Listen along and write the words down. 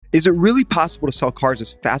Is it really possible to sell cars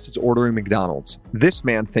as fast as ordering McDonald's? This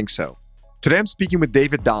man thinks so. Today I'm speaking with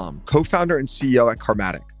David Domm, co-founder and CEO at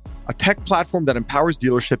Carmatic, a tech platform that empowers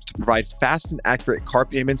dealerships to provide fast and accurate car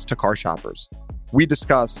payments to car shoppers. We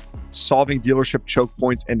discuss solving dealership choke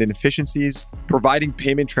points and inefficiencies, providing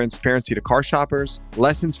payment transparency to car shoppers,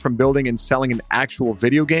 lessons from building and selling an actual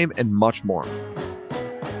video game, and much more.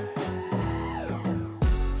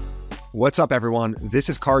 What's up, everyone? This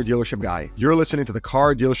is Car Dealership Guy. You're listening to the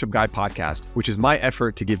Car Dealership Guy podcast, which is my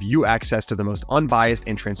effort to give you access to the most unbiased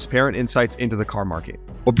and transparent insights into the car market.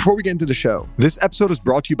 But before we get into the show, this episode is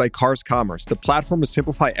brought to you by Cars Commerce, the platform to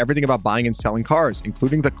simplify everything about buying and selling cars,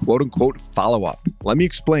 including the quote-unquote follow-up. Let me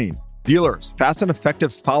explain. Dealers, fast and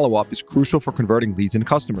effective follow-up is crucial for converting leads into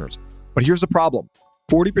customers. But here's the problem.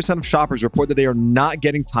 40% of shoppers report that they are not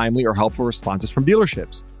getting timely or helpful responses from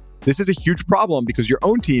dealerships. This is a huge problem because your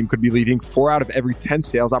own team could be leaving 4 out of every 10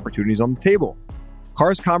 sales opportunities on the table.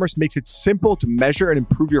 Cars Commerce makes it simple to measure and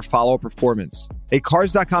improve your follow-up performance. A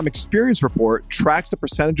Cars.com experience report tracks the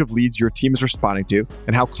percentage of leads your team is responding to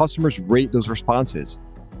and how customers rate those responses.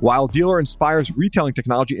 While Dealer Inspire's retailing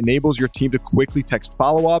technology enables your team to quickly text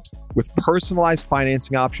follow-ups with personalized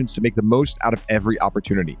financing options to make the most out of every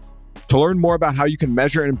opportunity. To learn more about how you can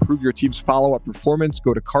measure and improve your team's follow-up performance,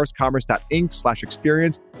 go to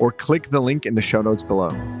carscommerce.inc/experience or click the link in the show notes below.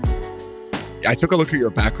 I took a look at your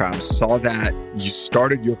background, saw that you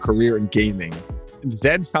started your career in gaming,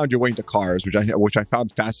 then found your way into cars, which I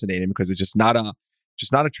found fascinating because it's just not a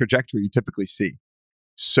trajectory you typically see.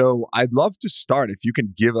 So I'd love to start if you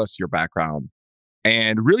can give us your background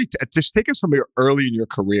and really just take us from your early in your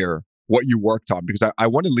career, what you worked on, because I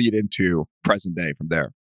want to lead into present day from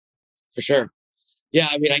there. For sure. Yeah,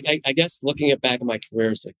 I mean, I guess looking back at my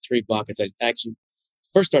career, it's like 3 buckets. I actually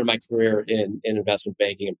first started my career in investment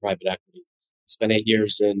banking and private equity. Spent 8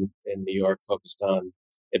 years in New York, focused on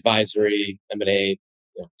advisory, M&A,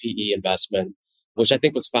 PE investment, which I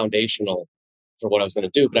think was foundational for what I was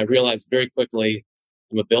going to do. But I realized very quickly,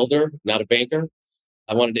 I'm a builder, not a banker.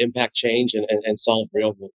 I wanted to impact change and solve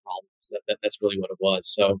real world problems. That's really what it was.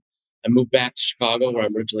 So I moved back to Chicago, where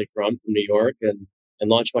I'm originally from New York, and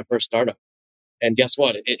launched my first startup. And guess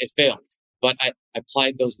what? It failed. But I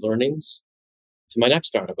applied those learnings to my next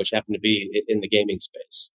startup, which happened to be in the gaming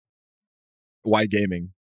space. Why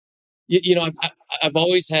gaming? I've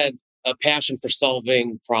always had a passion for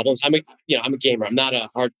solving problems. I'm a gamer. I'm not a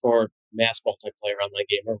hardcore mass multiplayer online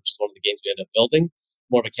gamer, which is one of the games we end up building.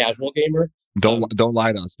 More of a casual gamer. Don't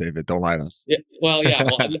lie to us, David. Don't lie to us. Well,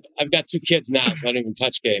 I've got 2 kids now, so I don't even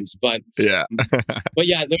touch games. But yeah,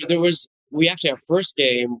 there was. We actually, our first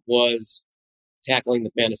game was tackling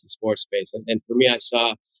the fantasy sports space. And for me, I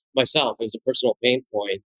saw myself, it was a personal pain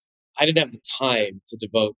point. I didn't have the time to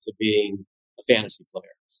devote to being a fantasy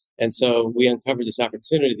player. And so we uncovered this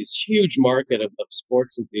opportunity, this huge market of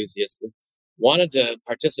sports enthusiasts that wanted to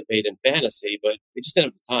participate in fantasy, but they just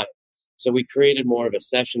didn't have the time. So we created more of a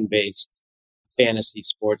session-based fantasy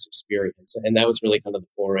sports experience. And that was really kind of the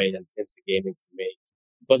foray into gaming for me.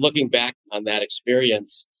 But looking back on that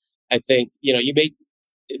experience, I think, you make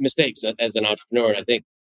mistakes as an entrepreneur. And I think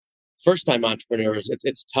first-time entrepreneurs,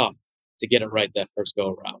 it's tough to get it right that first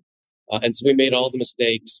go-around. And so we made all the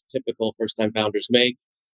mistakes typical first-time founders make.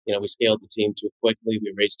 We scaled the team too quickly.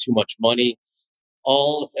 We raised too much money,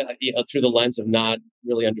 all through the lens of not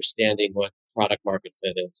really understanding what product market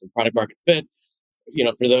fit is. And product market fit,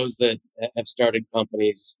 for those that have started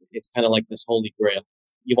companies, it's kind of like this holy grail.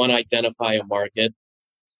 You want to identify a market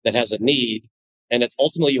that has a need, and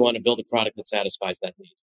ultimately, you want to build a product that satisfies that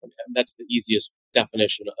need. And that's the easiest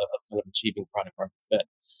definition of kind of achieving product market fit.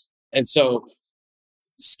 And so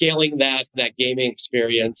scaling that gaming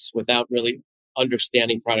experience without really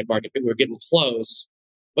understanding product market fit, we're getting close,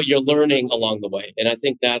 but you're learning along the way. And I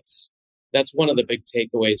think that's one of the big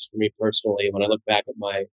takeaways for me personally. When I look back at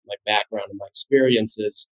my background and my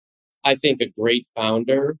experiences, I think a great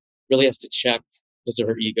founder really has to check his or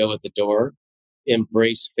her ego at the door,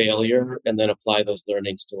 embrace failure, and then apply those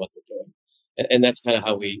learnings to what they're doing. And that's kind of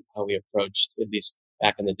how we approached, at least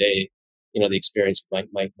back in the day, the experience with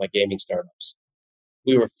my gaming startups.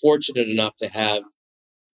 We were fortunate enough to have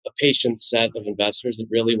a patient set of investors that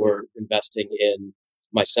really were investing in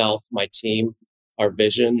myself, my team, our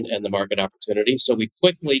vision, and the market opportunity. So we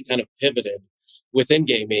quickly kind of pivoted within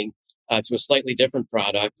gaming to a slightly different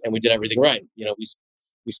product, and we did everything right.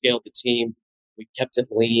 We scaled the team, we kept it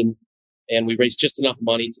lean, and we raised just enough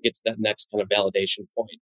money to get to that next kind of validation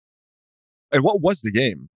point. And what was the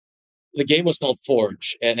game? The game was called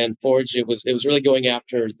Forge, and Forge, it was really going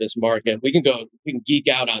after this market. We can geek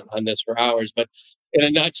out on this for hours, but in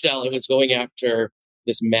a nutshell, it was going after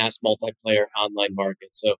this mass multiplayer online market.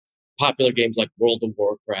 So popular games like World of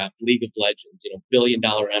Warcraft, League of Legends,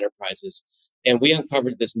 billion-dollar enterprises. And we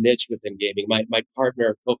uncovered this niche within gaming. My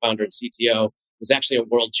partner, co-founder and CTO, was actually a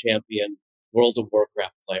world champion World of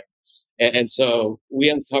Warcraft player. And so we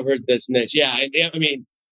uncovered this niche. Yeah, I mean,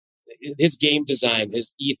 his game design,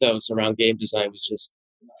 his ethos around game design was just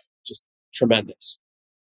tremendous.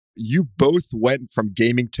 You both went from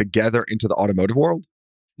gaming together into the automotive world?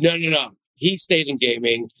 No. He stayed in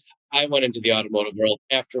gaming. I went into the automotive world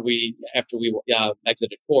after we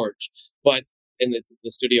exited Forge, but in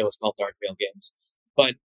the studio was called Dark Veil Games.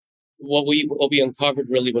 But what we uncovered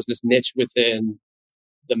really was this niche within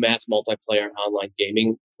the mass multiplayer online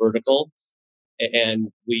gaming vertical, and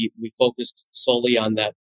we focused solely on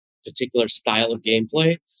that particular style of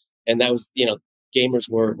gameplay, and that was gamers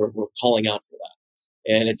were calling out for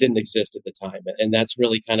that, and it didn't exist at the time, and that's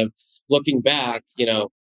really kind of looking back,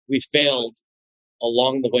 we failed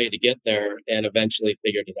along the way to get there and eventually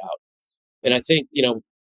figured it out. And I think,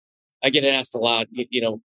 I get asked a lot,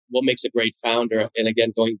 what makes a great founder? And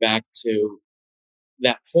again, going back to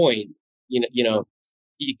that point,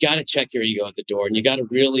 you got to check your ego at the door and you got to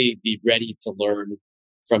really be ready to learn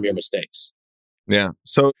from your mistakes. Yeah.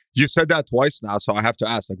 So you said that twice now. So I have to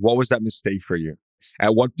ask, like, what was that mistake for you?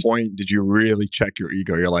 At what point did you really check your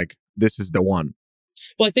ego? You're like, this is the one.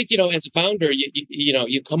 Well, I think, as a founder,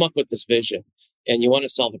 you come up with this vision and you want to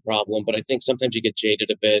solve a problem, but I think sometimes you get jaded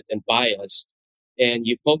a bit and biased and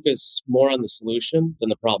you focus more on the solution than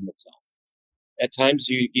the problem itself. At times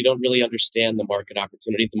you don't really understand the market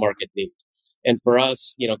opportunity, the market need. And for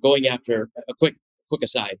us, going after a quick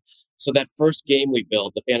aside. So that first game we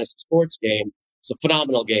built, the fantasy sports game, was a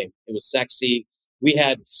phenomenal game. It was sexy. We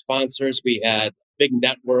had sponsors. We had big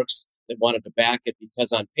networks that wanted to back it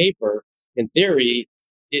because on paper, in theory,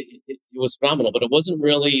 it was phenomenal, but it wasn't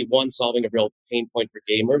really, one, solving a real pain point for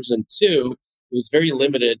gamers, and two, it was very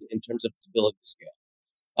limited in terms of its ability to scale.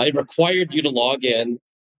 It required you to log in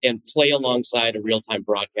and play alongside a real-time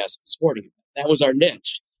broadcast of sporting event. That was our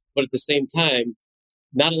niche. But at the same time,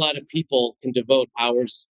 not a lot of people can devote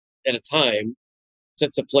hours at a time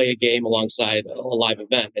to play a game alongside a live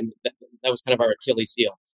event. And that was kind of our Achilles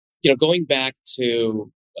heel. Going back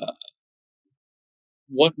to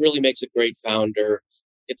what really makes a great founder,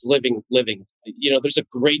 it's living. There's a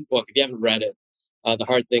great book, if you haven't read it, The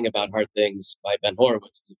Hard Thing About Hard Things by Ben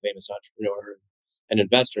Horowitz, who's a famous entrepreneur and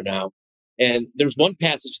investor now. And there's one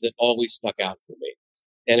passage that always stuck out for me.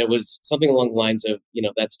 And it was something along the lines of,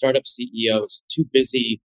 that startup CEO is too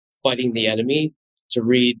busy fighting the enemy to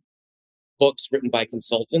read books written by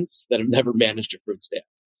consultants that have never managed a fruit stand.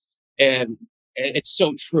 And it's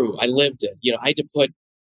so true. I lived it. I had to put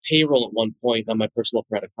payroll at one point on my personal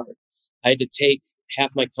credit card. I had to take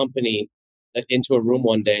half my company into a room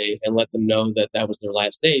one day and let them know that that was their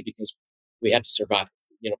last day because we had to survive,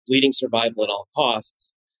 bleeding survival at all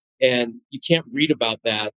costs. And you can't read about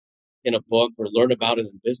that in a book or learn about it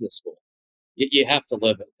in business school. You have to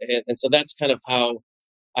live it. And so that's kind of how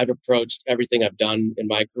I've approached everything I've done in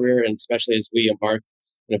my career. And especially as we embark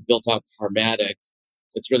and have built out Carmatic,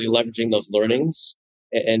 it's really leveraging those learnings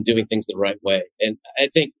and doing things the right way. And I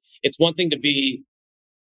think it's one thing to be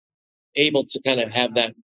able to kind of have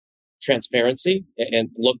that transparency and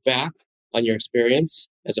look back on your experience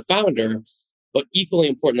as a founder, but equally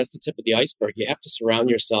important, that's the tip of the iceberg. You have to surround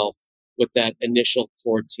yourself with that initial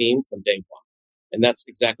core team from day one. And that's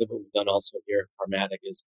exactly what we've done also here at Carmatic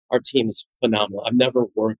is our team is phenomenal. I've never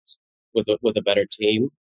worked with a better team.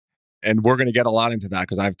 And we're going to get a lot into that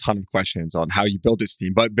because I have a ton of questions on how you built this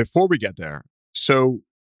team. But before we get there, so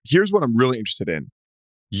here's what I'm really interested in.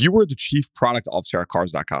 You were the chief product officer at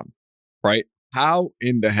cars.com, right? How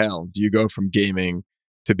in the hell do you go from gaming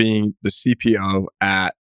to being the CPO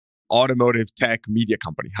at automotive tech media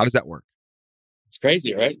company? How does that work? It's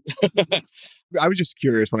crazy, right? I was just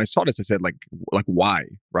curious when I saw this, I said like why,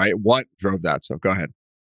 right? What drove that? So go ahead.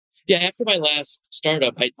 Yeah, after my last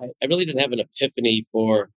startup, I really didn't have an epiphany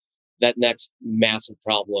for that next massive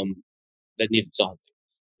problem that needed solving.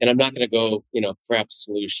 And I'm not going to go, craft a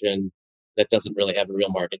solution that doesn't really have a real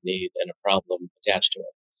market need and a problem attached to it.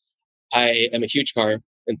 I am a huge car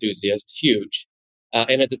enthusiast, huge.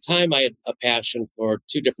 And at the time, I had a passion for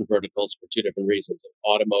two different verticals for two different reasons,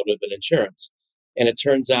 automotive and insurance. And it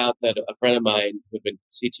turns out that a friend of mine who'd been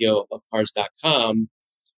CTO of cars.com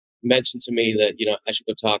mentioned to me that, I should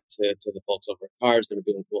go talk to the folks over at Cars that were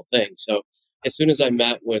doing cool things. So as soon as I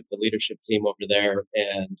met with the leadership team over there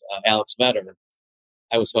and Alex Vetter,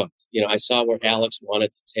 I was hooked. I saw where Alex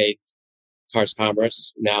wanted to take Cars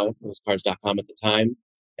Commerce. Now it was cars.com at the time.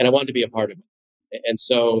 And I wanted to be a part of it. And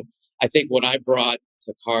so I think what I brought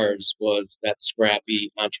to cars was that scrappy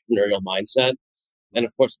entrepreneurial mindset. And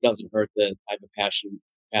of course, it doesn't hurt that I have a passion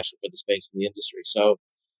for the space in the industry. So,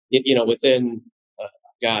 within,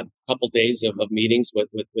 a couple days of meetings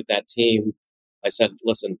with that team, I said,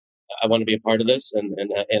 listen, I want to be a part of this. And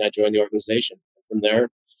I joined the organization. From there,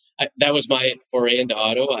 that was my foray into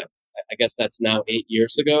auto. I guess that's now 8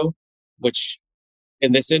 years ago, which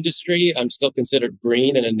in this industry, I'm still considered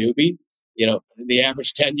green and a newbie. The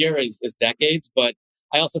average tenure is decades, but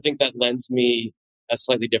I also think that lends me a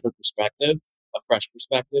slightly different perspective, a fresh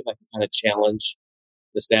perspective. I can kind of challenge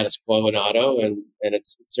the status quo in auto, and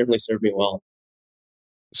it's certainly served me well.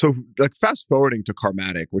 So, like, fast forwarding to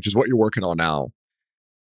Carmatic, which is what you're working on now.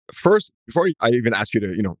 First, before I even ask you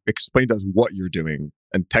to, explain to us what you're doing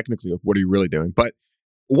and technically, what are you really doing? But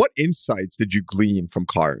what insights did you glean from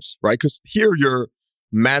cars, right? Because here you're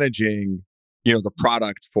managing, the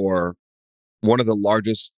product for one of the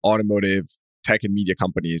largest automotive tech and media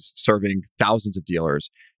companies serving thousands of dealers.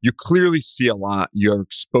 You clearly see a lot. You're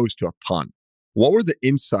exposed to a ton. What were the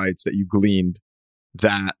insights that you gleaned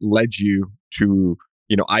that led you to,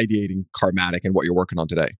 ideating Carmatic and what you're working on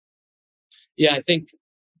today? Yeah, I think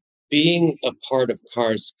being a part of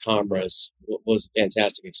Cars Commerce was a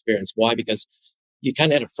fantastic experience. Why? Because you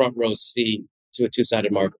kind of had a front row seat to a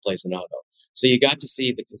two-sided marketplace in auto. So you got to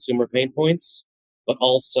see the consumer pain points, but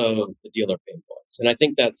also the dealer pain points. And I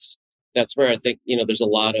think that's where I think, there's a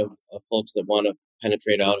lot of folks that want to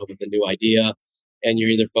penetrate auto with a new idea, and you're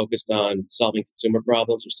either focused on solving consumer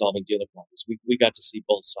problems or solving dealer problems. We got to see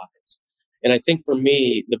both sides. And I think for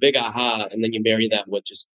me, the big aha, and then you marry that with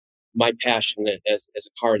just my passion as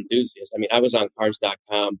a car enthusiast. I mean, I was on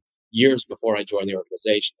cars.com years before I joined the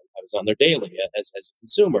organization. I was on there daily as a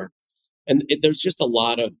consumer. And there's just a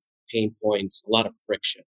lot of pain points, a lot of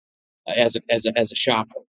friction as a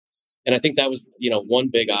shopper. And I think that was, one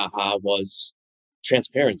big aha was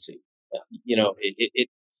transparency.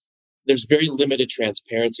 There's very limited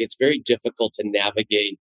transparency. It's very difficult to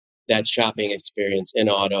navigate that shopping experience in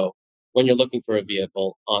auto when you're looking for a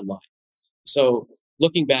vehicle online. So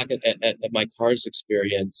looking back at my cars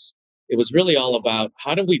experience, it was really all about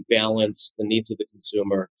how do we balance the needs of the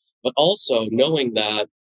consumer, but also knowing that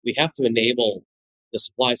we have to enable the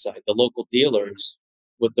supply side, the local dealers,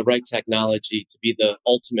 with the right technology to be the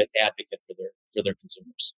ultimate advocate for their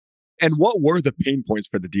consumers. And what were the pain points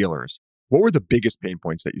for the dealers? What were the biggest pain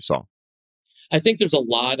points that you saw? I think there's a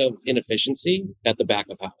lot of inefficiency at the back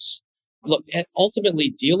of house. Look,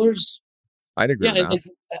 ultimately, dealers. I'd agree with that.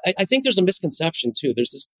 And I think there's a misconception too.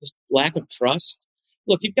 There's this lack of trust.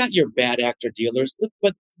 Look, you've got your bad actor dealers,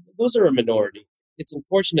 but those are a minority. It's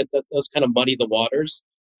unfortunate that those kind of muddy the waters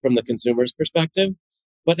from the consumer's perspective.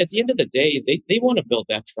 But at the end of the day, they want to build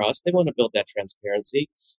that trust. They want to build that transparency.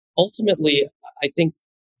 Ultimately, I think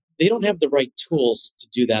they don't have the right tools to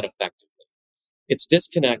do that effectively. It's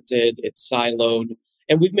disconnected, it's siloed,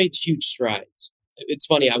 and we've made huge strides. It's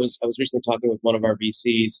funny, I was recently talking with one of our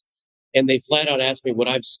VCs, and they flat out asked me would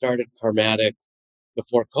I've started Carmatic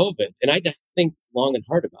before COVID. And I had to think long and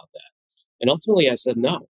hard about that. And ultimately I said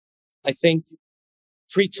no. I think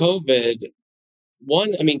pre-COVID,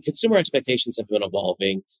 consumer expectations have been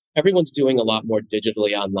evolving. Everyone's doing a lot more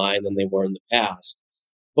digitally online than they were in the past.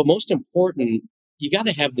 But most important, you got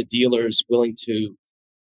to have the dealers willing to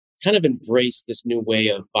kind of embrace this new way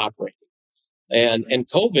of operating. And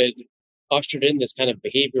COVID ushered in this kind of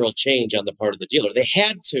behavioral change on the part of the dealer. They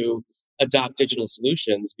had to adopt digital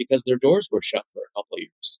solutions because their doors were shut for a couple of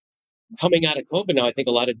years. Coming out of COVID now, I think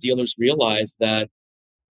a lot of dealers realize that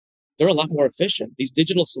they're a lot more efficient. These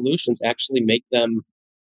digital solutions actually make them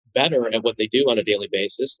better at what they do on a daily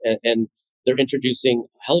basis. And they're introducing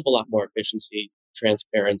a hell of a lot more efficiency,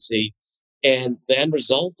 transparency, and the end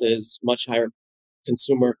result is much higher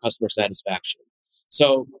customer satisfaction.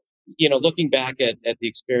 So, looking back at the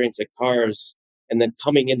experience at Cars and then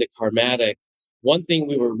coming into Carmatic, one thing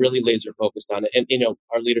we were really laser focused on, and,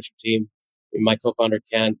 our leadership team, my co-founder,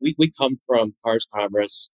 Ken, we come from Cars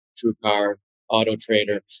Commerce, TrueCar, Auto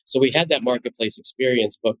Trader. So we had that marketplace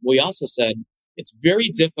experience, but we also said it's very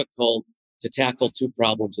difficult to tackle two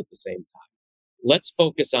problems at the same time. Let's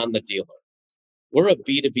focus on the dealer. We're a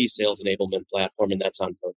B2B sales enablement platform, and that's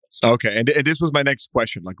on purpose. Okay. And this was my next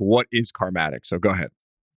question. Like, what is Carmatic? So go ahead.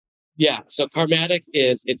 Yeah. So Carmatic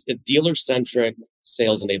it's a dealer-centric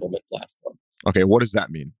sales enablement platform. Okay. What does that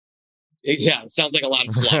mean? Yeah. It sounds like a lot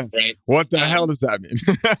of fluff, right? What the hell does that mean?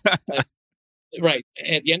 Right.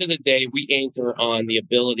 At the end of the day, we anchor on the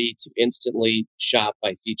ability to instantly shop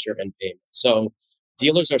by feature and payment. So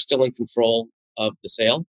dealers are still in control of the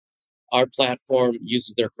sale. Our platform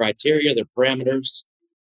uses their criteria, their parameters,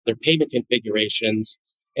 their payment configurations,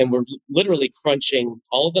 And we're literally crunching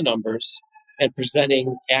all of the numbers and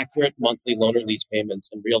presenting accurate monthly loaner lease payments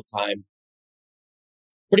in real time,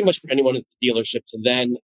 pretty much for anyone at the dealership to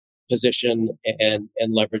then position and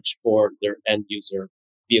leverage for their end user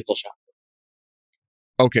vehicle shop.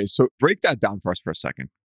 Okay, so break that down for us for a second.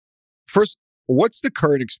 First, what's the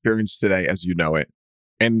current experience today as you know it?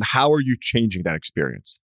 And how are you changing that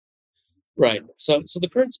experience? Right. So the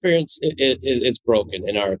current experience is broken,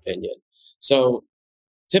 in our opinion. So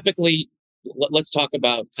typically, let's talk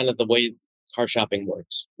about kind of the way car shopping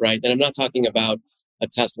works, right? And I'm not talking about a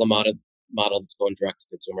Tesla model that's going direct to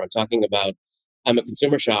consumer. I'm talking about I'm a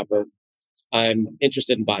consumer shopper. I'm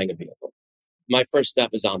interested in buying a vehicle. My first step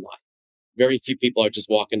is online. Very few people are just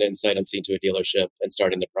walking in sight unseen to a dealership and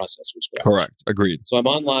starting the process from scratch. Correct. Agreed. So I'm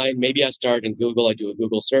online. Maybe I start in Google. I do a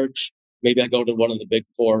Google search. Maybe I go to one of the big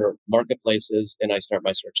four marketplaces and I start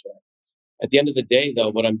my search there. At the end of the day, though,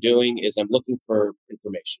 what I'm doing is I'm looking for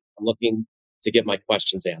information. I'm looking to get my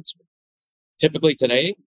questions answered. Typically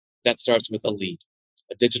today, that starts with a lead,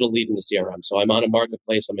 a digital lead in the CRM. So I'm on a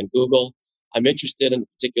marketplace. I'm in Google. I'm interested in a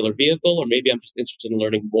particular vehicle, or maybe I'm just interested in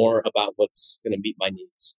learning more about what's going to meet my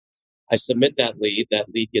needs. I submit that lead. That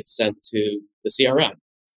lead gets sent to the CRM.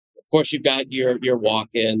 Of course, you've got your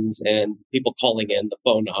walk-ins and people calling in, the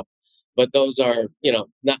phone up, but those are,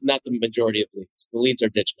 not the majority of leads. The leads are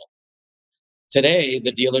digital. Today,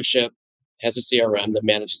 the dealership has a CRM that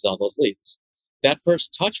manages all those leads. That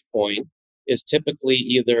first touch point is typically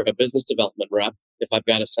either a business development rep, if I've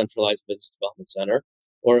got a centralized business development center,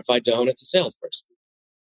 or if I don't, it's a salesperson.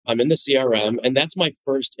 I'm in the CRM, and that's my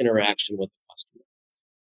first interaction with the customer.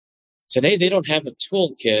 Today, they don't have a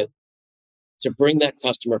toolkit to bring that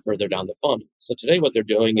customer further down the funnel. So today, what they're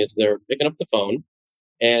doing is they're picking up the phone,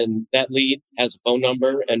 and that lead has a phone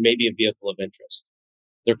number and maybe a vehicle of interest.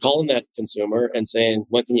 They're calling that consumer and saying,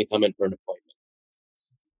 when can you come in for an appointment?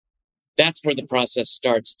 That's where the process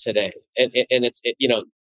starts today. And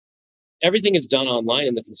everything is done online,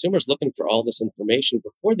 and the consumer's looking for all this information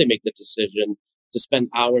before they make the decision to spend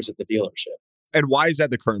hours at the dealership. And why is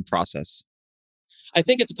that the current process? I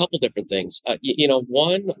think it's a couple different things.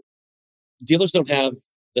 One, dealers don't have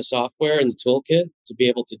the software and the toolkit to be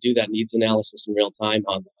able to do that needs analysis in real time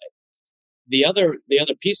online. The other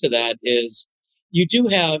piece of that is you do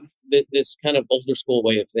have this kind of older school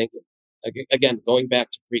way of thinking. Again, going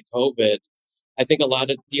back to pre-COVID, I think a lot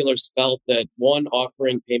of dealers felt that one,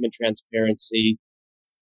 offering payment transparency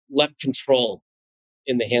left control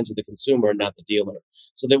in the hands of the consumer, not the dealer.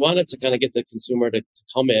 So they wanted to kind of get the consumer to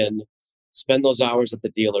come in, spend those hours at the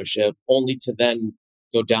dealership, only to then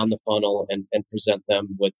go down the funnel and present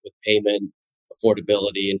them with payment,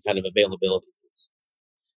 affordability, and kind of availability needs.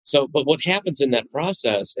 So, but what happens in that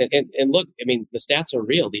process, and look, I mean, the stats are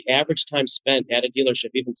real. The average time spent at a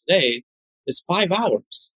dealership, even today, is 5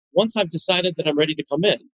 hours. Once I've decided that I'm ready to come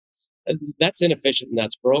in, that's inefficient and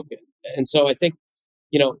that's broken. And so I think,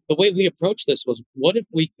 the way we approached this was, what if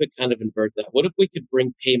we could kind of invert that? What if we could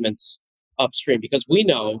bring payments upstream? Because we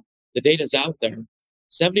know the data's out there.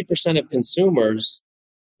 70% of consumers,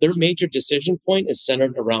 their major decision point is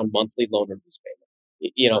centered around monthly loan or lease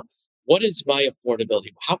payment. What is my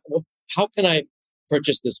affordability? How can I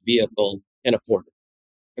purchase this vehicle and afford it?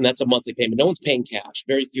 And that's a monthly payment. No one's paying cash.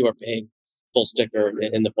 Very few are paying full sticker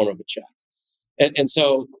in the form of a check. And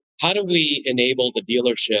so how do we enable the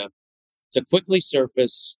dealership to quickly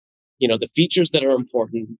surface, the features that are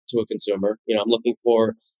important to a consumer? I'm looking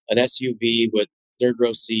for an SUV with third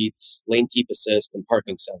row seats, lane keep assist, and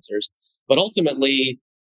parking sensors. But ultimately,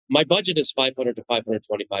 my budget is $500 to $525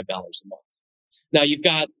 a month. Now, you've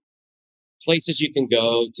got places you can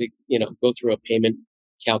go to, go through a payment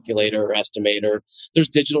calculator or estimator. There's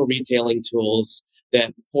digital retailing tools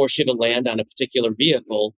that force you to land on a particular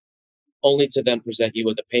vehicle, only to then present you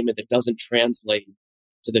with a payment that doesn't translate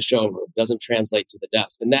to the showroom, doesn't translate to the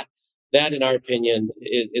desk. And that in our opinion,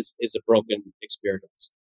 is a broken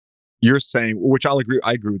experience. You're saying, which I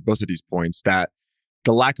agree with both of these points, that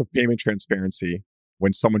the lack of payment transparency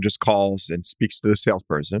when someone just calls and speaks to the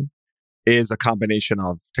salesperson is a combination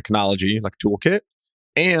of technology, like toolkit,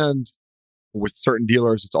 and with certain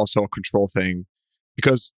dealers, it's also a control thing.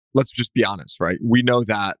 Because let's just be honest, right? We know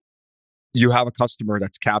that you have a customer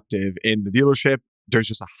that's captive in the dealership, there's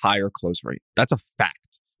just a higher close rate. That's a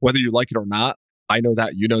fact. Whether you like it or not, I know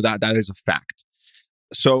that, that is a fact.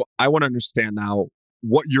 So I want to understand now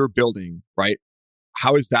what you're building, right?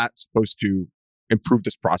 How is that supposed to improve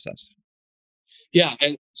this process? Yeah.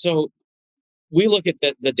 And so we look at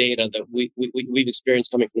the data that we've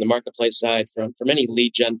experienced coming from the marketplace side, from any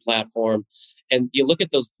lead gen platform. And you look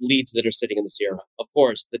at those leads that are sitting in the CRM. Of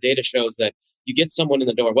course, the data shows that you get someone in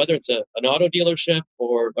the door, whether it's an auto dealership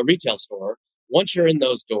or a retail store. Once you're in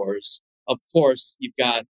those doors, of course, you've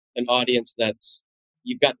got an audience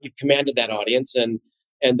you've commanded that audience, and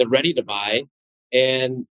they're ready to buy,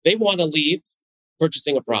 and they want to leave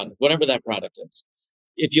purchasing a product, whatever that product is.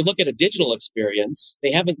 If you look at a digital experience,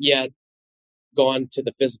 they haven't yet gone to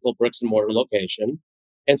the physical bricks and mortar location.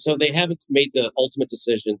 And so they haven't made the ultimate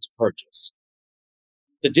decision to purchase.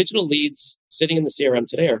 The digital leads sitting in the CRM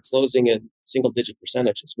today are closing at single digit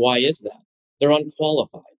percentages. Why is that? They're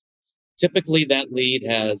unqualified. Typically, that lead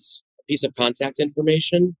has a piece of contact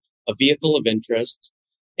information, a vehicle of interest,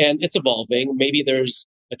 and it's evolving. Maybe there's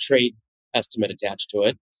a trade estimate attached to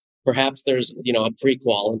it. Perhaps there's, a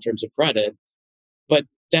pre-qual in terms of credit, but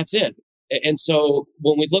that's it. And so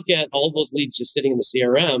when we look at all those leads just sitting in the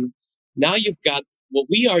CRM, now you've got what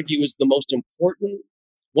we argue is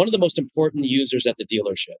one of the most important users at the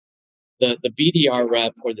dealership, the BDR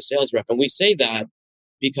rep or the sales rep. And we say that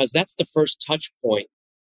because that's the first touch point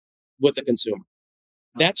with a consumer.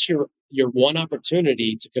 That's your one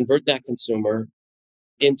opportunity to convert that consumer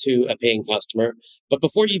into a paying customer. But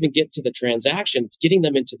before you even get to the transaction, it's getting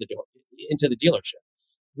them into the door, into the dealership.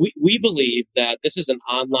 We believe that this is an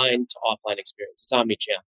online to offline experience. It's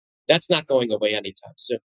omni-channel. That's not going away anytime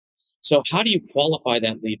soon. So how do you qualify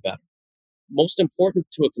that lead better? Most important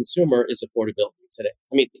to a consumer is affordability today.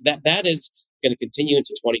 I mean, that is going to continue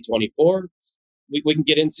into 2024. We can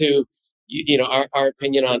get into our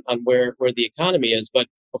opinion on where the economy is, but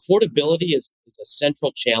affordability is a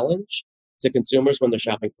central challenge to consumers when they're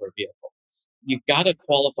shopping for a vehicle. You've got to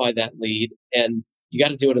qualify that lead, and you got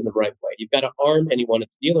to do it in the right way. You've got to arm anyone at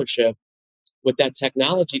the dealership with that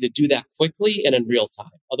technology to do that quickly and in real time.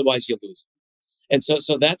 Otherwise, you'll lose it. And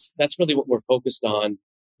so that's really what we're focused on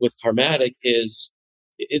with Carmatic. It's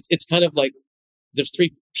kind of like there's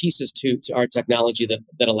three pieces to our technology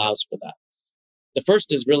that allows for that. The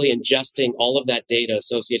first is really ingesting all of that data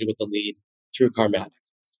associated with the lead through Carmatic.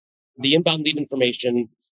 The inbound lead information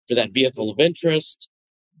for that vehicle of interest,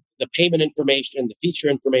 the payment information, the feature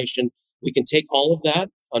information, we can take all of that,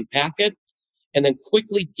 unpack it, and then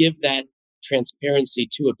quickly give that transparency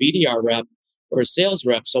to a BDR rep or a sales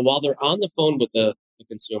rep. So while they're on the phone with the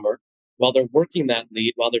consumer, while they're working that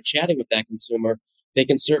lead, while they're chatting with that consumer, they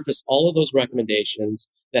can surface all of those recommendations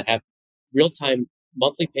that have real-time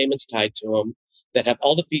monthly payments tied to them, that have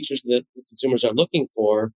all the features that the consumers are looking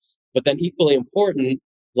for, but then equally important,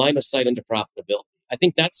 line of sight into profitability. I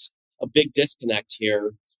think that's a big disconnect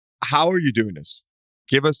here. How are you doing this?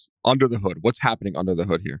 Give us under the hood. What's happening under the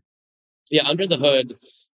hood here? Yeah, under the hood,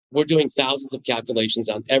 we're doing thousands of calculations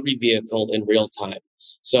on every vehicle in real time.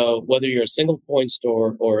 So whether you're a single point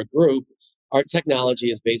store or a group, our technology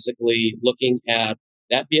is basically looking at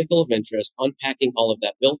that vehicle of interest, unpacking all of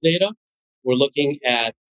that build data. We're looking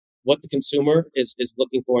at what the consumer is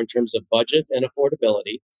looking for in terms of budget and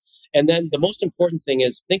affordability. And then the most important thing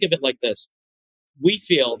is, think of it like this. We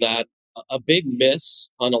feel that a big miss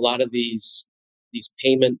on a lot of these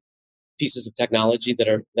payment pieces of technology that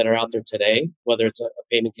are out there today, whether it's a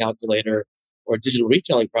payment calculator or a digital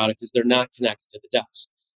retailing product, is they're not connected to the desk.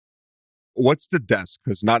 What's the desk?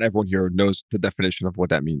 Because not everyone here knows the definition of what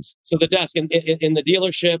that means. So the desk in the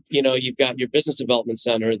dealership, you've got your business development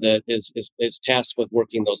center that is tasked with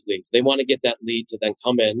working those leads. They want to get that lead to then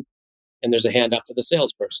come in, and there's a handoff to the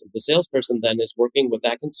salesperson. The salesperson then is working with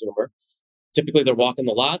that consumer. Typically, they're walking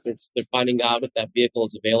the lot. They're finding out if that vehicle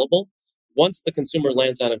is available. Once the consumer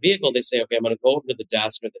lands on a vehicle, they say, okay, I'm going to go over to the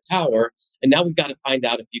desk or the tower, and now we've got to find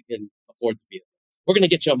out if you can afford the vehicle. We're going to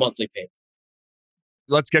get you a monthly payment.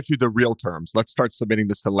 Let's get you the real terms. Let's start submitting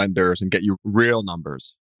this to lenders and get you real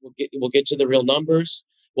numbers. We'll get you the real numbers.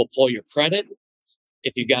 We'll pull your credit.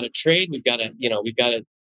 If you've got a trade, we've got to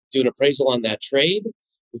do an appraisal on that trade.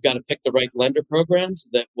 We've got to pick the right lender programs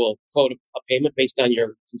that will quote a payment based on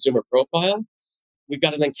your consumer profile. We've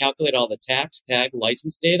got to then calculate all the tax, tag,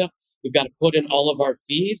 license data. We've got to put in all of our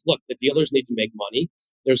fees. Look, the dealers need to make money.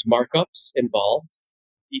 There's markups involved.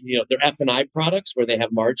 They're F&I products where they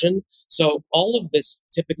have margin. So all of this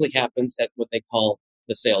typically happens at what they call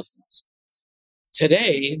the sales desk.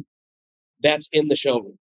 Today, that's in the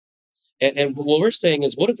showroom. And what we're saying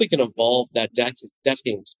is, what if we can evolve that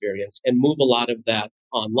desking experience and move a lot of that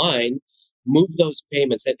online, move those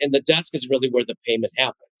payments, and the desk is really where the payment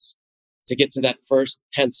happens. To get to that first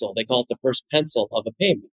pencil, they call it the first pencil of a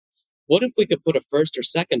payment. What if we could put a first or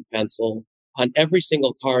second pencil on every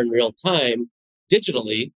single car in real time,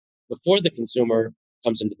 digitally, before the consumer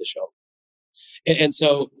comes into the show? And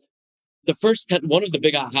so one of the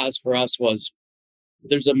big ahas for us was,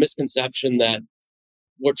 there's a misconception that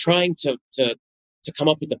we're trying to come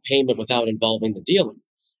up with a payment without involving the dealer.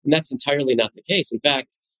 And that's entirely not the case. In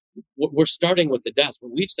fact, we're starting with the desk.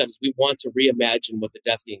 What we've said is we want to reimagine what the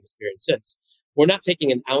desking experience is. We're not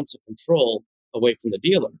taking an ounce of control away from the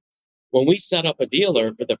dealer. When we set up a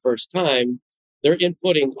dealer for the first time, they're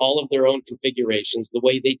inputting all of their own configurations the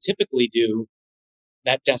way they typically do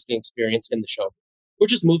that desking experience in the showroom. We're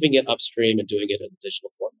just moving it upstream and doing it in a digital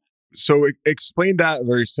format. So explain that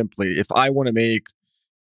very simply. If I want to make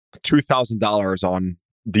 $2,000 on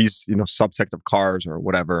these, subsect of cars or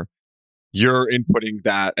whatever, you're inputting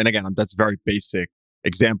that. And again, that's a very basic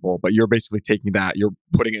example, but you're basically taking that, you're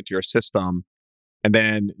putting it into your system, and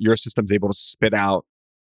then your system's able to spit out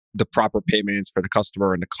the proper payments for the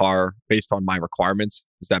customer and the car based on my requirements.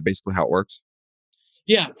 Is that basically how it works?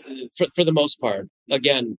 Yeah, for the most part.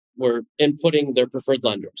 Again, we're inputting their preferred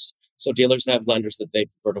lenders. So dealers have lenders that they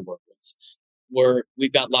prefer to work with.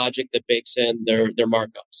 We've got logic that bakes in their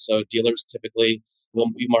markups. So dealers typically will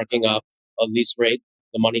be marking up a lease rate,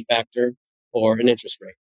 the money factor, or an interest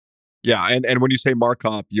rate. Yeah, and when you say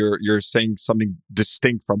markup, you're saying something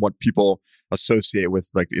distinct from what people associate with,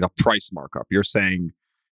 like, price markup. You're saying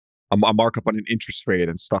a markup on an interest rate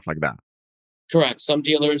and stuff like that. Correct. Some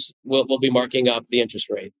dealers will be marking up the interest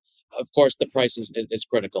rate. Of course, the price is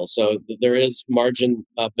critical. So there is margin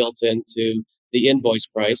built into the invoice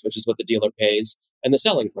price, which is what the dealer pays, and the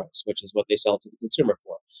selling price, which is what they sell to the consumer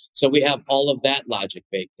for. So we have all of that logic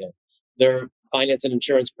baked in. Their finance and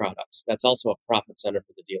insurance products, that's also a profit center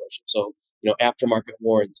for the dealership. So, aftermarket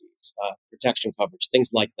warranties, protection coverage,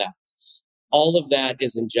 things like that. All of that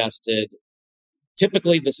is ingested.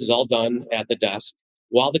 Typically, this is all done at the desk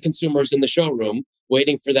while the consumer is in the showroom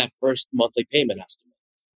waiting for that first monthly payment estimate.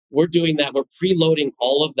 We're doing that. We're preloading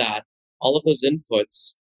all of that, all of those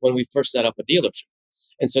inputs when we first set up a dealership.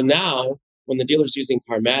 And so now, when the dealer's using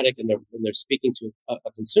Carmatic and they're speaking to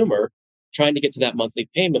a consumer, trying to get to that monthly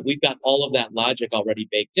payment, we've got all of that logic already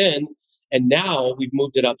baked in. And now we've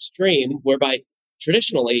moved it upstream, whereby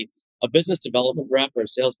traditionally a business development rep or a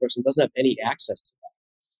salesperson doesn't have any access to that.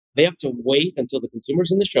 They have to wait until the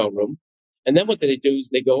consumer's in the showroom. And then what they do is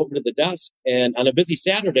they go over to the desk, and on a busy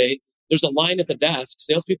Saturday, there's a line at the desk.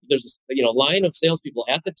 There's a line of salespeople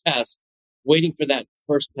at the desk waiting for that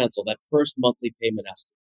first pencil, that first monthly payment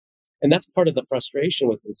estimate. And that's part of the frustration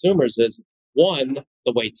with consumers is, one,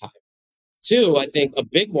 the wait time. Two, I think a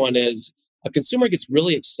big one is a consumer gets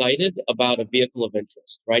really excited about a vehicle of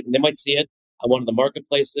interest, right? And they might see it on one of the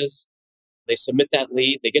marketplaces. They submit that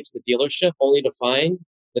lead. They get to the dealership only to find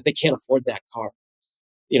that they can't afford that car.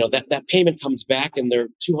 That payment comes back and they're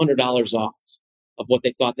 $200 off of what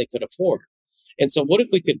they thought they could afford. And so what if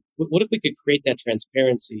we could create that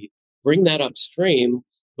transparency, bring that upstream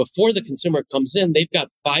before the consumer comes in? They've got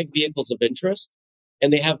 5 vehicles of interest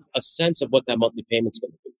and they have a sense of what that monthly payment's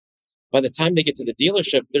going to be. By the time they get to the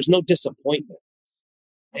dealership, there's no disappointment.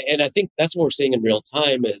 And I think that's what we're seeing in real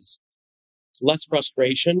time is less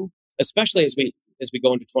frustration, especially as we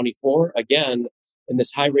go into 24. Again, in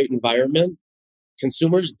this high rate environment,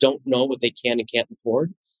 consumers don't know what they can and can't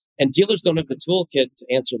afford. And dealers don't have the toolkit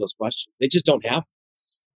to answer those questions. They just don't have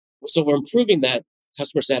it. So we're improving that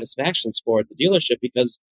customer satisfaction score at the dealership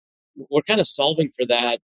because we're kind of solving for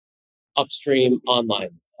that upstream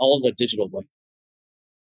online, all in a digital way.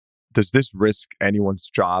 Does this risk anyone's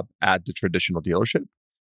job at the traditional dealership?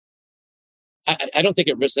 I don't think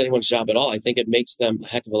it risks anyone's job at all. I think it makes them a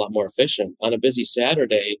heck of a lot more efficient. On a busy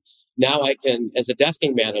Saturday, now I can, as a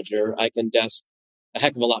desking manager, I can desk a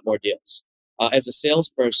heck of a lot more deals. As a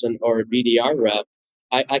salesperson or a BDR rep,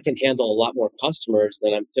 I can handle a lot more customers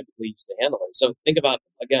than I'm typically used to handling. So think about,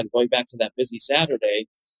 again, going back to that busy Saturday,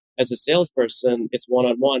 as a salesperson, it's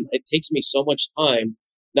one-on-one. It takes me so much time,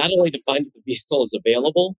 not only to find that the vehicle is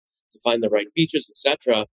available, to find the right features,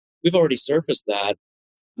 etc. We've already surfaced that.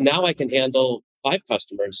 Now I can handle 5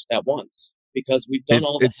 customers at once because we've done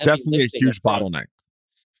all the It's heavy definitely a lifting huge up front.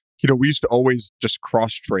 bottleneck. We used to always just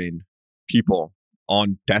cross-train people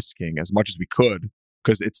on desking as much as we could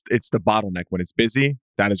because it's the bottleneck. When it's busy,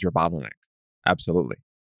 that is your bottleneck. Absolutely.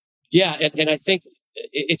 Yeah, and I think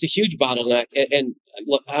it's a huge bottleneck. And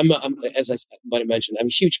look, I'm as I might have mentioned, I'm a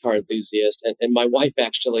huge car enthusiast, and my wife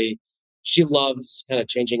actually, she loves kind of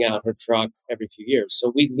changing out her truck every few years.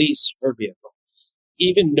 So we lease her vehicle.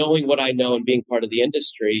 Even knowing what I know and being part of the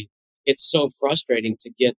industry, it's so frustrating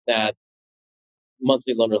to get that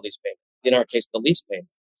monthly loan or lease payment. In our case, the lease payment.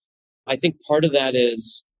 I think part of that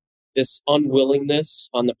is this unwillingness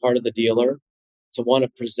on the part of the dealer to want to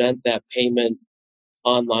present that payment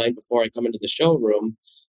online before I come into the showroom.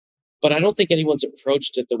 But I don't think anyone's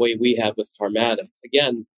approached it the way we have with Carmatic.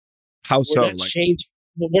 Again, How we're so?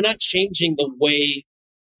 not changing the way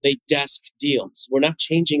they desk deals. We're not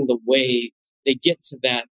changing the way they get to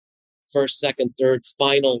that first, second, third,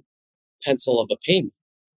 final pencil of a payment.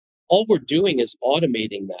 All we're doing is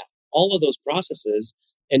automating that, all of those processes,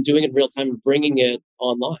 and doing it in real time and bringing it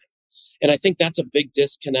online. And I think that's a big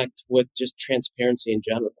disconnect with just transparency in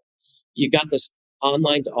general. You got this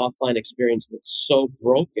online to offline experience that's so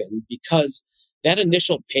broken because that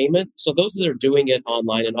initial payment, so those that are doing it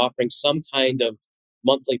online and offering some kind of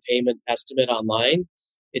monthly payment estimate online,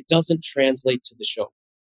 it doesn't translate to the show.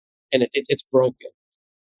 And it's broken.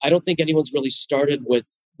 I don't think anyone's really started with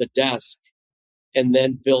the desk and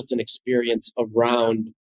then built an experience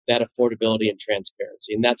around that affordability and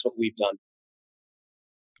transparency. And that's what we've done.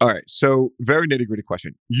 All right. So very nitty gritty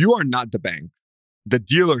question. You are not the bank. The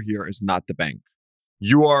dealer here is not the bank.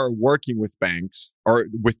 You are working with banks or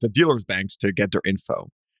with the dealers' banks to get their info.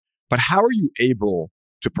 But how are you able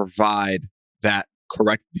to provide that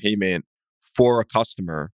correct payment for a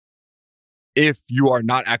customer if you are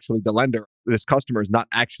not actually the lender? This customer is not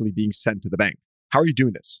actually being sent to the bank. How are you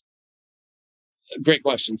doing this? Great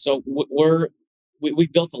question. So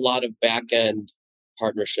we've built a lot of back-end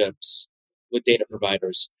partnerships with data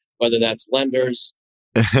providers, whether that's lenders.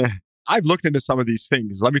 I've looked into some of these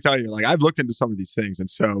things. Let me tell you, I've looked into some of these things. And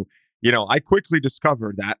so, I quickly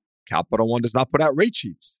discovered that Capital One does not put out rate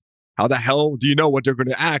sheets. How the hell do you know what they're going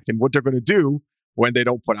to act and what they're going to do when they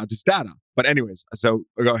don't put out this data? But anyways, so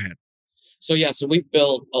go ahead. So we've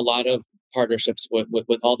built a lot of partnerships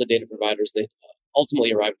with all the data providers that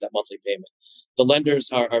ultimately arrive at that monthly payment. The lenders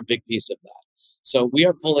are a big piece of that. So we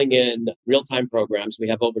are pulling in real-time programs. We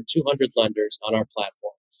have over 200 lenders on our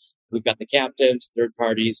platform. We've got the captives, third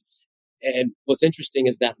parties. And what's interesting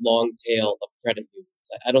is that long tail of credit unions.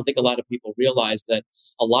 I don't think a lot of people realize that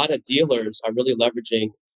a lot of dealers are really leveraging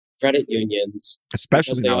credit unions.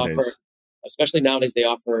 Especially nowadays. They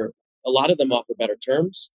offer, a lot of them offer better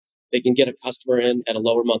terms. They can get a customer in at a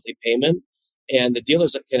lower monthly payment, and the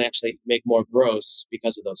dealers can actually make more gross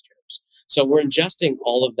because of those terms. So we're ingesting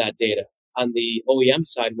all of that data. On the OEM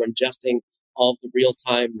side, we're ingesting all of the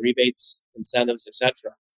real-time rebates, incentives,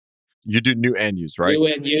 etc. You do new and used, right? New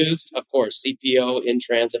and used, of course, CPO, in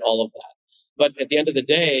transit, all of that. But at the end of the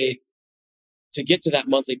day, to get to that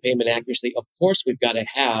monthly payment accuracy, of course, we've got to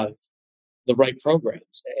have the right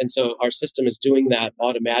programs. And so our system is doing that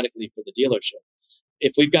automatically for the dealership.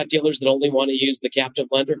 If we've got dealers that only want to use the captive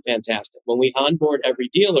lender, fantastic. When we onboard every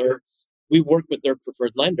dealer, we work with their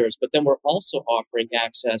preferred lenders, but then we're also offering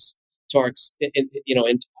access to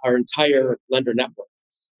our entire lender network.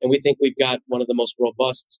 And we think we've got one of the most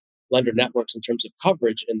robust lender networks in terms of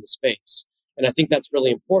coverage in the space. And I think that's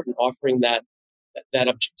really important, offering that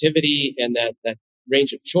objectivity and that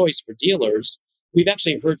range of choice for dealers. We've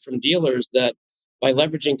actually heard from dealers that by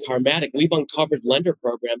leveraging Carmatic, we've uncovered lender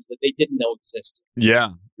programs that they didn't know existed.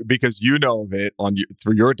 Yeah, because you know of it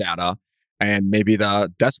through your data, and maybe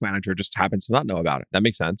the desk manager just happens to not know about it. That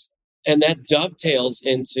makes sense. And that dovetails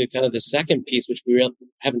into kind of the second piece, which we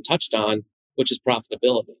haven't touched on, which is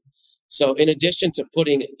profitability. So in addition to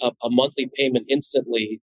putting a monthly payment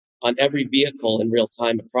instantly on every vehicle in real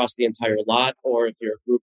time across the entire lot, or if you're a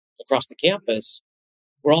group across the campus,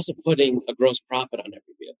 we're also putting a gross profit on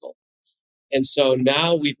every vehicle. And so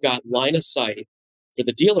now we've got line of sight for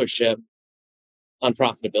the dealership on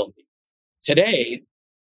profitability. Today,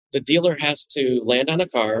 the dealer has to land on a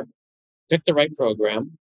car, pick the right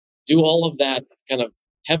program, do all of that kind of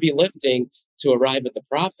heavy lifting to arrive at the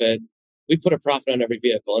profit. We put a profit on every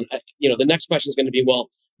vehicle. And, the next question is going to be, well,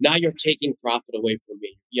 now you're taking profit away from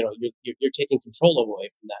me. You're taking control away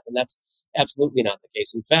from that. And that's absolutely not the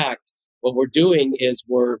case. In fact, what we're doing is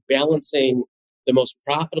we're balancing the most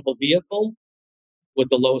profitable vehicle with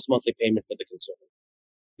the lowest monthly payment for the consumer.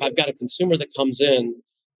 I've got a consumer that comes in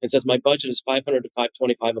and says, my budget is $500 to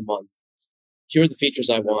 $525 a month. Here are the features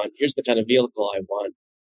I want. Here's the kind of vehicle I want.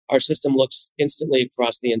 Our system looks instantly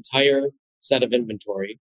across the entire set of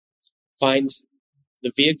inventory, finds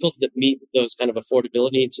the vehicles that meet those kind of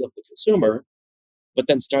affordability needs of the consumer, but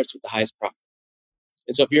then starts with the highest profit.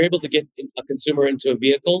 And so if you're able to get a consumer into a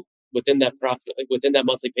vehicle within that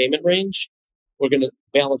monthly payment range, we're going to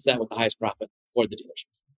balance that with the highest profit for the dealership.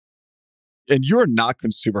 And you're not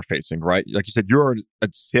consumer facing, right? Like you said, you're a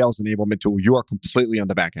sales enablement tool. You are completely on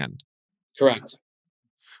the back end. Correct.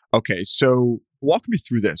 Okay, so walk me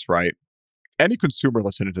through this, right? Any consumer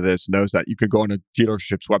listening to this knows that you could go on a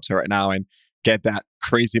dealership's website right now and get that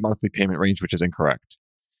crazy monthly payment range, which is incorrect.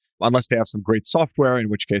 Unless they have some great software, in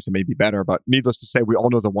which case it may be better. But needless to say, we all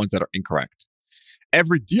know the ones that are incorrect.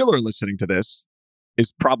 Every dealer listening to this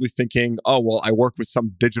is probably thinking, oh, well, I work with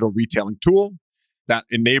some digital retailing tool that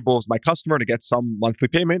enables my customer to get some monthly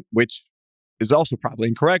payment, which is also probably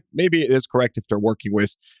incorrect. Maybe it is correct if they're working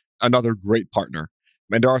with another great partner.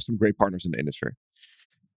 And there are some great partners in the industry.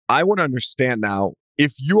 I want to understand now,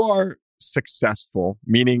 if you are successful,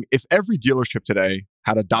 meaning if every dealership today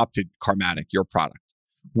had adopted Carmatic, your product,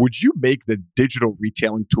 would you make the digital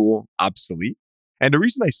retailing tool obsolete? And the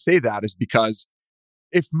reason I say that is because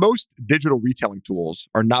if most digital retailing tools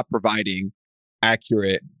are not providing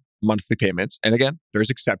accurate monthly payments, and again, there's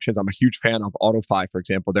exceptions. I'm a huge fan of AutoFi, for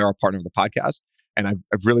example. They're a partner of the podcast, and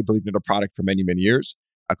I've really believed in the product for many, many years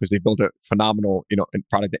because they built a phenomenal,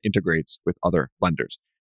 product that integrates with other lenders.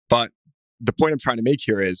 But the point I'm trying to make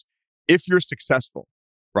here is, if you're successful,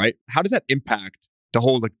 right? How does that impact the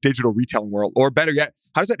whole digital retailing world? Or better yet,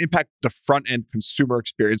 how does that impact the front end consumer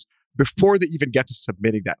experience before they even get to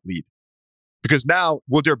submitting that lead? Because now,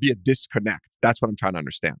 will there be a disconnect? That's what I'm trying to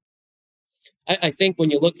understand. I think when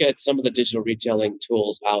you look at some of the digital retailing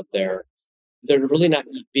tools out there, they're really not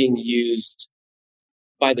being used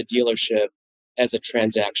by the dealership as a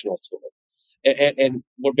transactional tool. And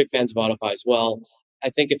we're big fans of AutoFi as well. I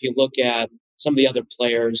think if you look at some of the other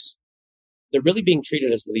players, they're really being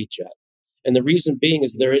treated as lead gen. And the reason being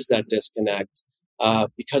is there is that disconnect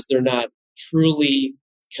because they're not truly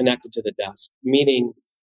connected to the desk, meaning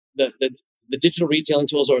the digital retailing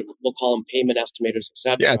tools, or we'll call them payment estimators,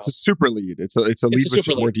 etc. Yeah, it's a super lead. It's a lead which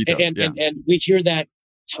is more detailed. And we hear that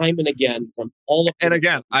time and again from all of them. And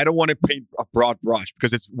again, I don't want to paint a broad brush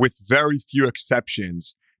because it's with very few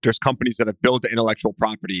exceptions. There's companies that have built the intellectual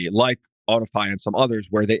property like AutoFi and some others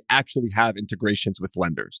where they actually have integrations with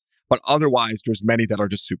lenders. But otherwise, there's many that are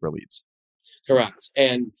just super leads. Correct.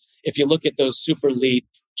 And if you look at those super lead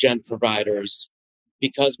gen providers,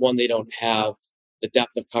 because one, they don't have the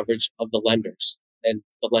depth of coverage of the lenders and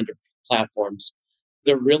the lender platforms,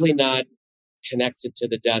 they're really not connected to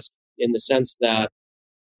the desk in the sense that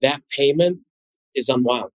that payment is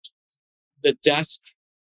unwound. The desk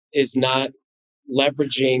is not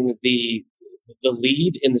leveraging the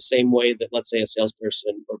lead in the same way that, let's say, a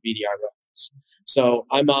salesperson or BDR rep is. So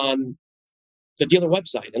I'm on the dealer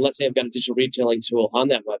website, and let's say I've got a digital retailing tool on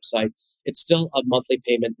that website. It's still a monthly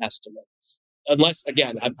payment estimate. Unless,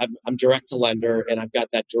 again, I'm direct to lender and I've got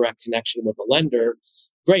that direct connection with the lender.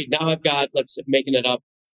 Great. Now I've got, making it up,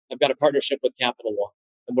 I've got a partnership with Capital One,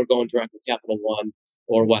 and we're going direct with Capital One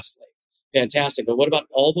or Westlake. Fantastic. But what about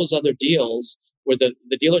all those other deals where the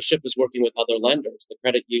dealership is working with other lenders, the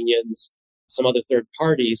credit unions, some other third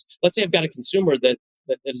parties? Let's say I've got a consumer that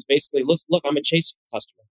is basically, look, I'm a Chase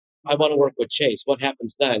customer. I want to work with Chase. What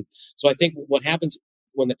happens then? So I think what happens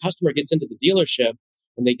when the customer gets into the dealership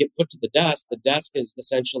and they get put to the desk is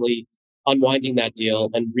essentially unwinding that deal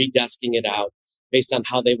and redesking it out based on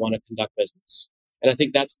how they want to conduct business. And I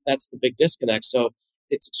think that's the big disconnect. So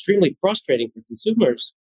it's extremely frustrating for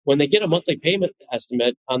consumers when they get a monthly payment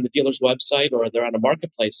estimate on the dealer's website or they're on a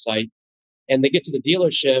marketplace site and they get to the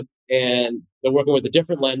dealership and they're working with a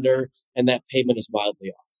different lender and that payment is wildly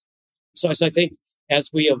off. So I think as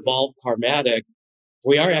we evolve Carmatic,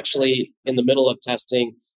 we are actually in the middle of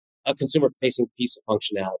testing a consumer-facing piece of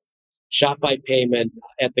functionality, shop by payment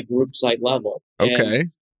at the group site level. Okay,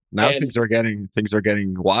 things are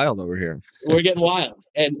getting wild over here. We're getting wild.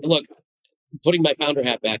 And look, putting my founder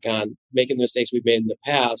hat back on, making the mistakes we've made in the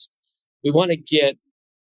past, we want to get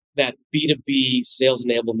that B2B sales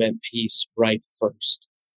enablement piece right first.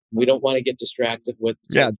 We don't want to get distracted with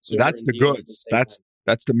that's the goods.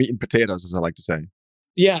 That's the meat and potatoes, as I like to say.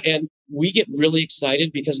 Yeah, and we get really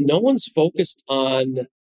excited because no one's focused on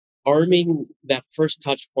arming that first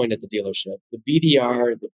touch point at the dealership, the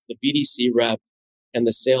BDR, the BDC rep, and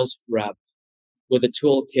the sales rep with a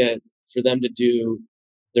toolkit for them to do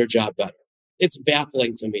their job better. It's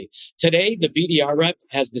baffling to me. Today, the BDR rep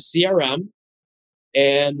has the CRM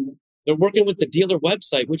and they're working with the dealer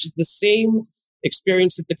website, which is the same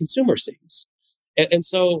experience that the consumer sees. And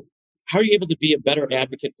so how are you able to be a better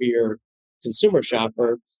advocate for your consumer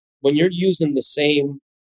shopper when you're using the same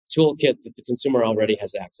toolkit that the consumer already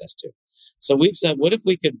has access to? So we've said, what if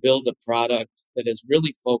we could build a product that is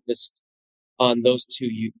really focused on those two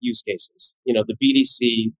use cases? The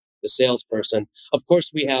BDC, the salesperson. Of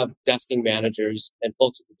course, we have desking managers and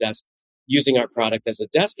folks at the desk using our product as a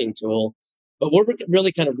desking tool, but we're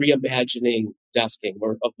really kind of reimagining desking.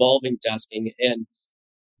 We're evolving desking. And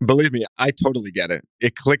believe me, I totally get it.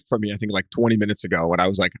 It clicked for me, I think 20 minutes ago when I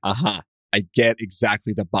was like, aha, I get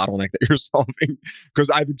exactly the bottleneck that you're solving because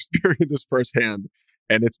I've experienced this firsthand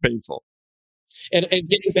and it's painful. And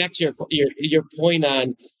getting back to your point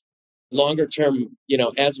on longer term,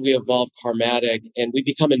 as we evolve Carmatic and we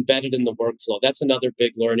become embedded in the workflow, that's another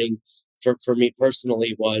big learning for me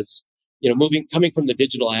personally was, coming from the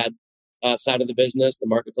digital ad side of the business, the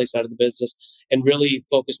marketplace side of the business, and really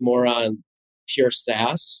focus more on pure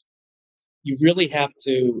SaaS, you really have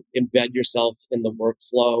to embed yourself in the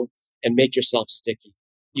workflow and make yourself sticky.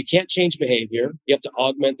 You can't change behavior. You have to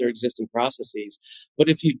augment their existing processes. But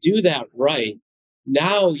if you do that right,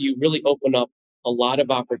 now you really open up a lot of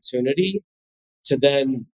opportunity to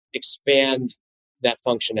then expand that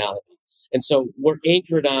functionality. And so we're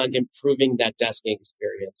anchored on improving that desking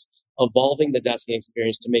experience, evolving the desking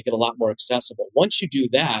experience to make it a lot more accessible. Once you do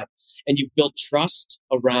that and you've built trust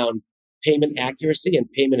around payment accuracy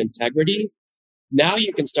and payment integrity, now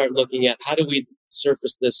you can start looking at how do we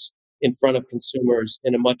surface this in front of consumers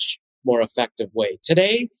in a much more effective way.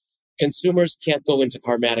 Today, consumers can't go into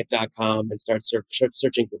Carmatic.com and start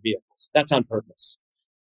searching for vehicles. That's on purpose.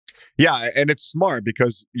 Yeah, and it's smart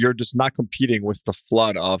because you're just not competing with the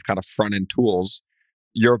flood of kind of front end tools.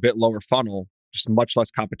 You're a bit lower funnel, just much less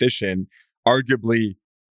competition, arguably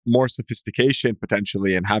more sophistication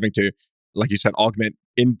potentially, and having to, like you said, augment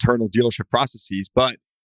internal dealership processes, but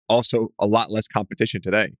also a lot less competition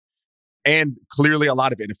today. And clearly a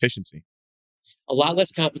lot of inefficiency. A lot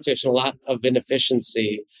less competition, a lot of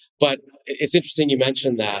inefficiency. But it's interesting you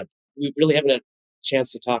mentioned that. We really haven't had a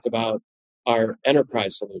chance to talk about our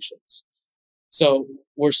enterprise solutions. So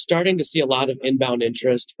we're starting to see a lot of inbound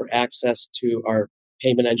interest for access to our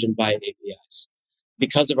payment engine via APIs.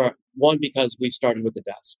 Because of because we've started with the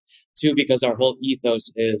desk. Two, because our whole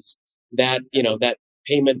ethos is that, that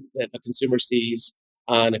payment that a consumer sees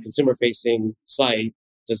on a consumer facing site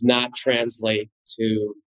does not translate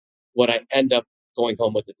to what I end up going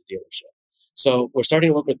home with at the dealership. So we're starting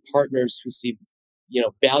to work with partners who see,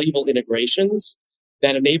 valuable integrations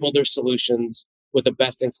that enable their solutions with a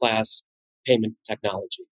best in class payment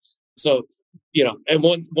technology. So, and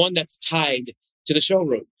one that's tied to the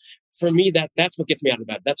showroom. For me, that's what gets me out of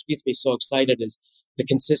bed. That's what gets me so excited is the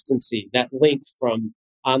consistency, that link from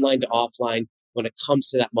online to offline when it comes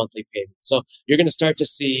to that monthly payment. So you're going to start to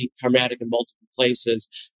see Carmatic in multiple places.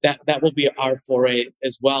 That will be our foray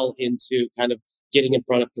as well into kind of getting in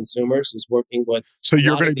front of consumers, is working with. So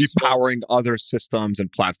you're going to be powering other systems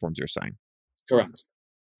and platforms, you're saying? Correct.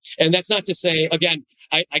 And that's not to say, again,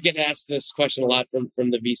 I get asked this question a lot from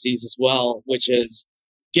the VCs as well, which is,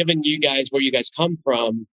 given you guys where you guys come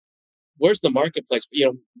from, where's the marketplace?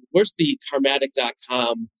 Where's the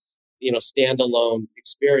Carmatic.com, standalone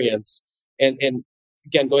experience? And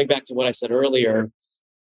again, going back to what I said earlier,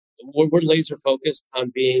 we're laser focused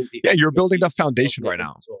on being the. Yeah, you're building the foundation right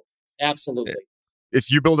now. Tool. Absolutely. If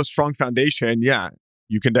you build a strong foundation,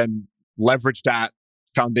 you can then leverage that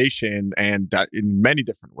foundation and that in many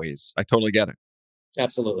different ways. I totally get it.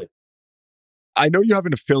 Absolutely. I know you have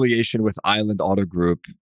an affiliation with Island Auto Group.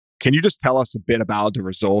 Can you just tell us a bit about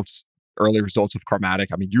the early results of Carmatic?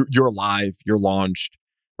 I mean, you're live, you're launched,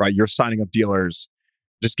 right? You're signing up dealers.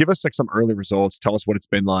 Just give us some early results. Tell us what it's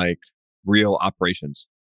been like, real operations.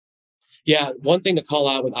 Yeah, one thing to call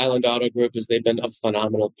out with Island Auto Group is they've been a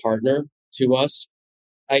phenomenal partner to us.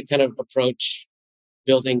 I kind of approach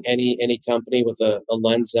building any company with a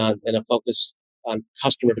lens on and a focus on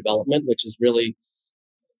customer development, which is really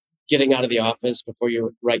getting out of the office before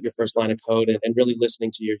you write your first line of code and really listening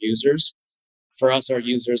to your users. For us, our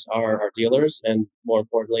users are our dealers, and more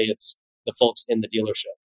importantly, it's the folks in the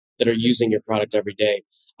dealership that are using your product every day.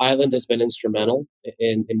 Island has been instrumental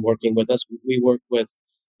in working with us. We work with,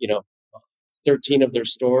 13 of their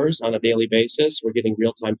stores on a daily basis. We're getting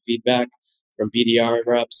real-time feedback from BDR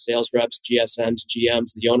reps, sales reps, GSMs,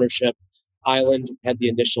 GMs, the ownership. Island had the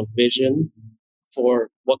initial vision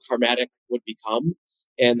for what Carmatic would become,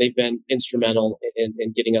 and they've been instrumental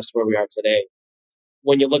in getting us to where we are today.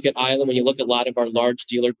 When you look at Island, when you look at a lot of our large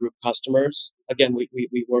dealer group customers, again, we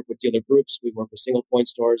work with dealer groups, we work with single point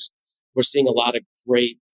stores. We're seeing a lot of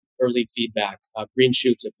great early feedback, green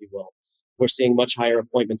shoots, if you will. We're seeing much higher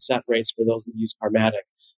appointment set rates for those that use Carmatic.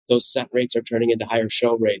 Those set rates are turning into higher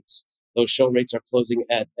show rates. Those show rates are closing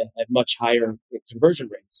at much higher conversion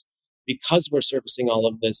rates. Because we're surfacing all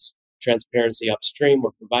of this transparency upstream,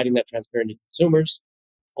 we're providing that transparency to consumers,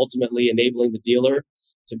 ultimately enabling the dealer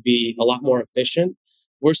to be a lot more efficient.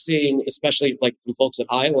 We're seeing, especially like from folks at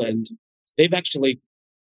Island, they've actually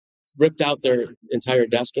ripped out their entire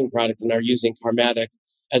desking product and are using Carmatic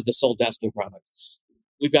as the sole desking product.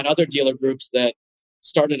 We've got other dealer groups that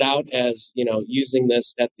started out as, using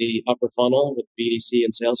this at the upper funnel with BDC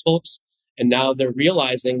and sales folks. And now they're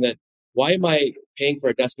realizing that, why am I paying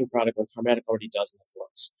for a desking product when Carmatic already does that for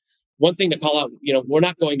us? One thing to call out, we're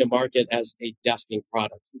not going to market as a desking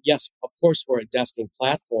product. Yes, of course, we're a desking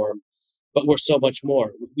platform, but we're so much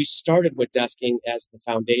more. We started with desking as the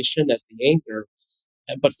foundation, as the anchor.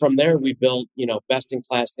 But from there, we built,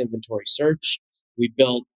 best-in-class inventory search. We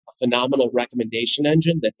built a phenomenal recommendation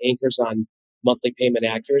engine that anchors on monthly payment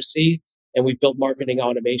accuracy, and we built marketing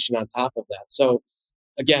automation on top of that. So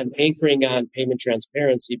again, anchoring on payment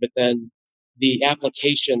transparency, but then the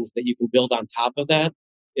applications that you can build on top of that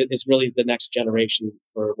is really the next generation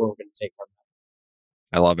for where we're going to take our.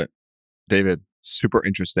 I love it. David, super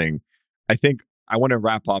interesting. I think I want to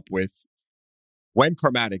wrap up with when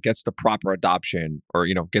Carmatic gets the proper adoption or,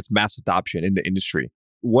 gets mass adoption in the industry,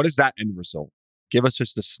 what is that end result? Give us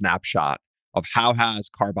just a snapshot of how has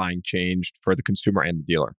car buying changed for the consumer and the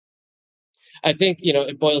dealer. I think,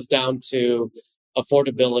 it boils down to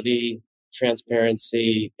affordability,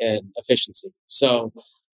 transparency, and efficiency. So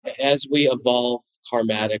as we evolve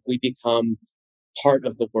Carmatic, we become part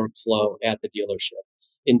of the workflow at the dealership.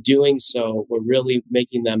 In doing so, we're really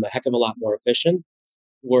making them a heck of a lot more efficient.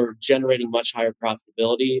 We're generating much higher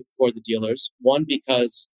profitability for the dealers. One,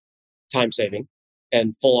 because time saving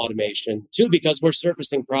and full automation. Two, because we're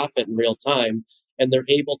surfacing profit in real time and they're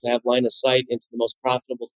able to have line of sight into the most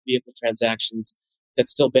profitable vehicle transactions that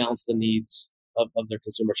still balance the needs of their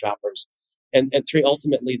consumer shoppers. And three,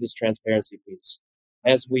 ultimately, this transparency piece.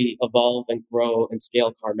 As we evolve and grow and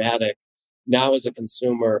scale Carmatic, now as a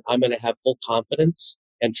consumer, I'm going to have full confidence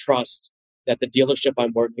and trust that the dealership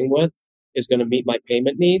I'm working with is going to meet my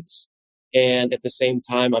payment needs. And at the same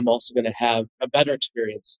time, I'm also going to have a better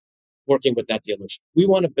experience working with that dealership. We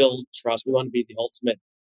want to build trust. We want to be the ultimate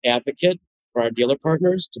advocate for our dealer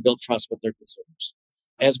partners to build trust with their consumers.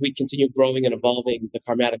 As we continue growing and evolving the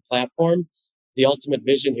Carmatic platform, the ultimate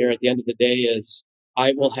vision here at the end of the day is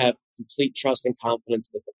I will have complete trust and confidence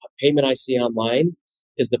that the payment I see online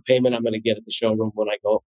is the payment I'm going to get at the showroom when I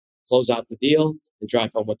go close out the deal and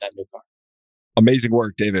drive home with that new car. Amazing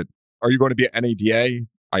work, David. Are you going to be at NADA?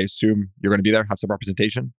 I assume you're going to be there, have some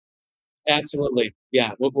representation? Absolutely.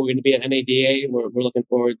 Yeah, we're going to be at NADA. We're looking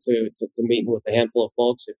forward to meeting with a handful of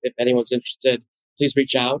folks. If anyone's interested, please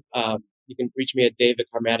reach out. You can reach me at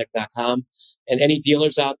dave@carmatic.com. And any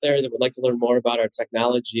dealers out there that would like to learn more about our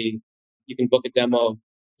technology, you can book a demo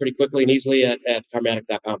pretty quickly and easily at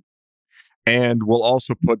carmatic.com. And we'll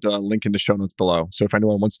also put the link in the show notes below. So if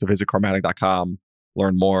anyone wants to visit carmatic.com,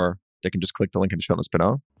 learn more, they can just click the link in the show notes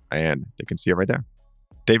below and they can see it right there.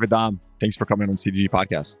 David Domm, thanks for coming on CDG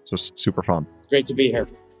Podcast. So super fun. Great to be here.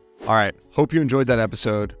 All right. Hope you enjoyed that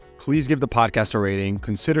episode. Please give the podcast a rating,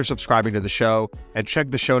 consider subscribing to the show, and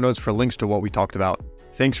check the show notes for links to what we talked about.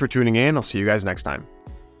 Thanks for tuning in. I'll see you guys next time.